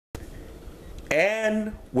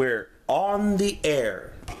And we're on the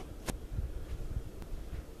air.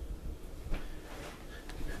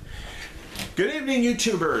 Good evening,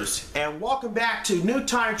 YouTubers, and welcome back to New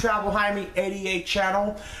Time Travel Jaime 88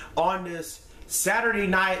 channel on this Saturday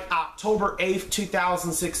night, October 8th,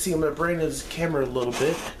 2016. I'm going to bring this camera a little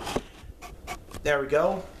bit. There we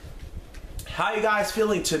go. How you guys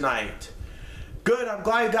feeling tonight? Good, I'm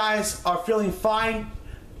glad you guys are feeling fine.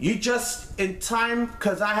 You just in time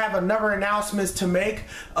because I have another announcements to make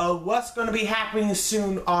of what's going to be happening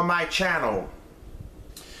soon on my channel.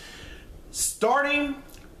 Starting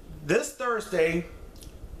this Thursday,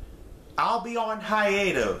 I'll be on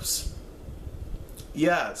hiatus.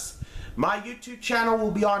 Yes, my YouTube channel will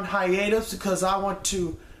be on hiatus because I want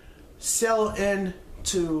to settle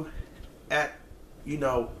into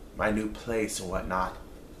my new place and whatnot.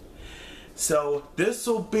 So this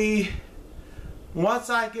will be, once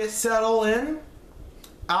I get settled in,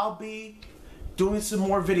 I'll be doing some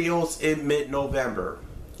more videos in mid-November.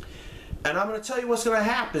 And I'm going to tell you what's going to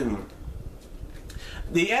happen.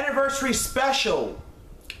 The anniversary special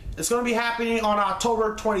is going to be happening on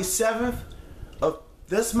October 27th of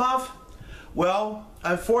this month. Well,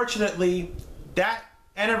 unfortunately, that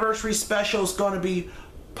anniversary special is going to be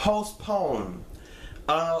postponed.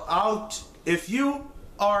 If you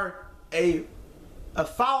are a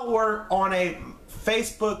follower on a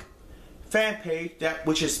Facebook fan page,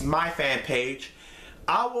 which is my fan page,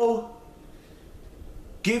 I will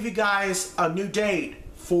give you guys a new date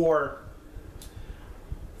for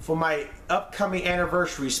my upcoming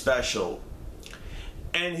anniversary special.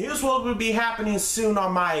 And here's what will be happening soon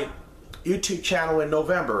on my YouTube channel in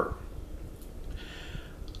November.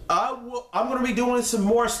 I'm going to be doing some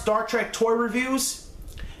more Star Trek toy reviews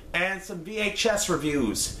and some VHS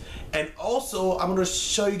reviews. And also, I'm going to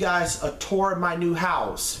show you guys a tour of my new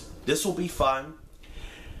house. This will be fun.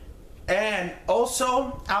 And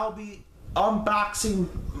also, I'll be unboxing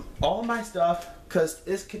all my stuff because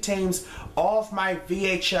it contains all of my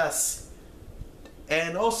VHS.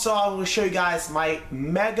 And also, I'm going to show you guys my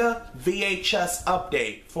mega VHS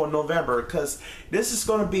update for November because this is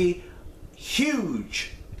going to be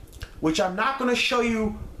huge, which I'm not going to show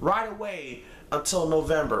you right away until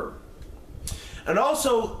November. And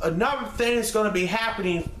also, another thing that's going to be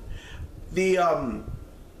happening, my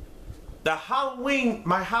Halloween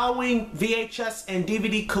VHS and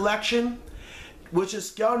DVD collection, which is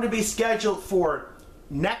going to be scheduled for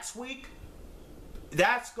next week,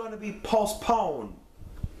 that's going to be postponed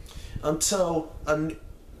until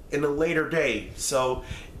in a later day. So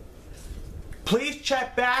please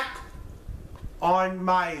check back on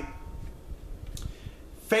my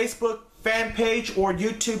Facebook fan page or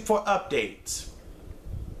YouTube for updates.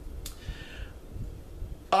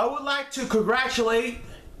 I would like to congratulate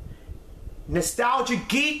Nostalgia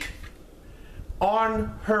Geek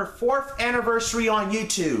on her 4th anniversary on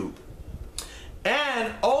YouTube.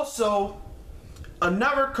 And also,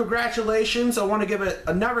 another congratulations, I want to give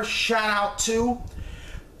another shout out to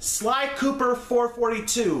Sly Cooper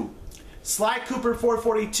 442. Sly Cooper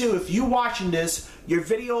 442, if you watching this, your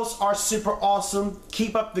videos are super awesome.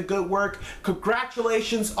 Keep up the good work.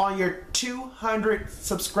 Congratulations on your 200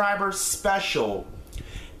 subscribers special.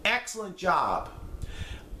 Excellent job.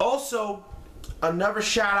 Also, another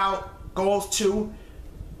shout out goes to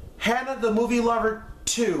Hannah the Movie Lover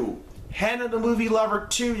 2. Hannah the Movie Lover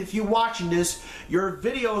 2, if you're watching this, your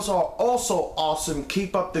videos are also awesome.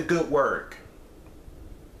 Keep up the good work.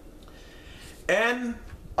 And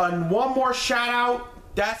one more shout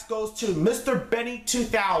out, that goes to Mr. Benny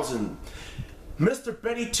 2000. Mr.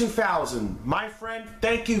 Benny 2000, my friend,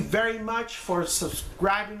 thank you very much for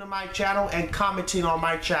subscribing to my channel and commenting on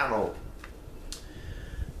my channel.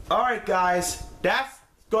 Alright guys, that's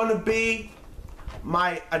going to be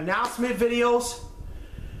my announcement videos.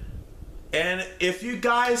 And if you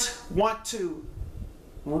guys want to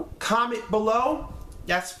comment below,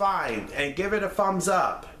 that's fine. And give it a thumbs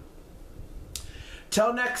up.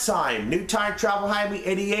 Till next time, New Time Travel Jaime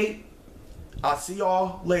 88. I'll see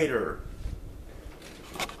y'all later.